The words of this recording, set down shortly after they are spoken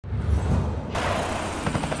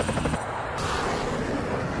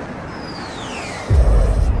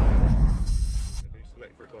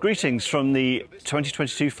Greetings from the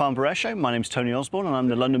 2022 Farnborough Airshow. My name is Tony Osborne and I'm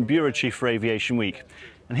the London Bureau Chief for Aviation Week.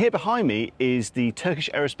 And here behind me is the Turkish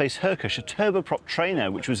Aerospace Herkush, a turboprop trainer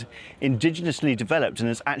which was indigenously developed and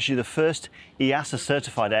is actually the first EASA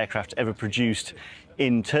certified aircraft ever produced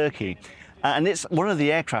in Turkey. And it's one of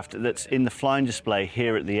the aircraft that's in the flying display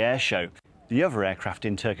here at the airshow. The other aircraft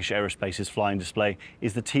in Turkish Aerospace's flying display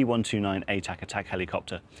is the T129 ATAC attack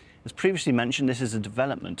helicopter. As previously mentioned, this is a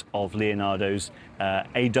development of Leonardo's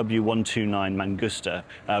AW129 Mangusta,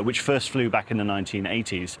 which first flew back in the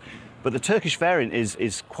 1980s. But the Turkish variant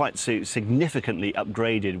is quite significantly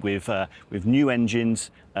upgraded with new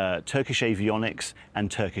engines, Turkish avionics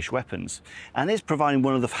and Turkish weapons, and is providing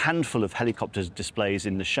one of the handful of helicopter displays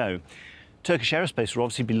in the show. Turkish Aerospace will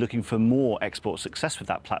obviously be looking for more export success with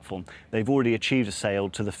that platform. They've already achieved a sale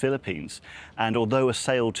to the Philippines, and although a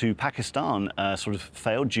sale to Pakistan sort of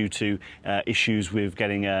failed due to issues with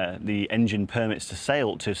getting the engine permits to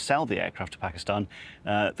sell the aircraft to Pakistan,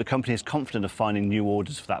 the company is confident of finding new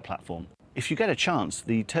orders for that platform. If you get a chance,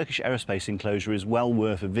 the Turkish Aerospace enclosure is well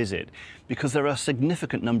worth a visit because there are a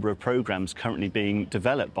significant number of programs currently being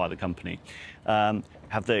developed by the company.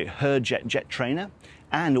 Have the Hürjet jet trainer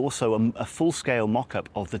and also a full-scale mock-up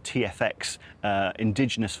of the TFX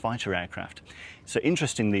indigenous fighter aircraft. So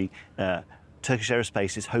interestingly, Turkish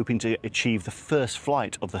Aerospace is hoping to achieve the first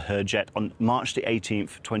flight of the Hürjet on March the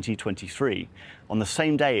 18th, 2023. On the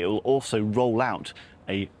same day, it will also roll out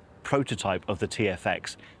a prototype of the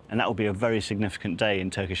TFX, and that will be a very significant day in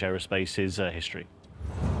Turkish Aerospace's history.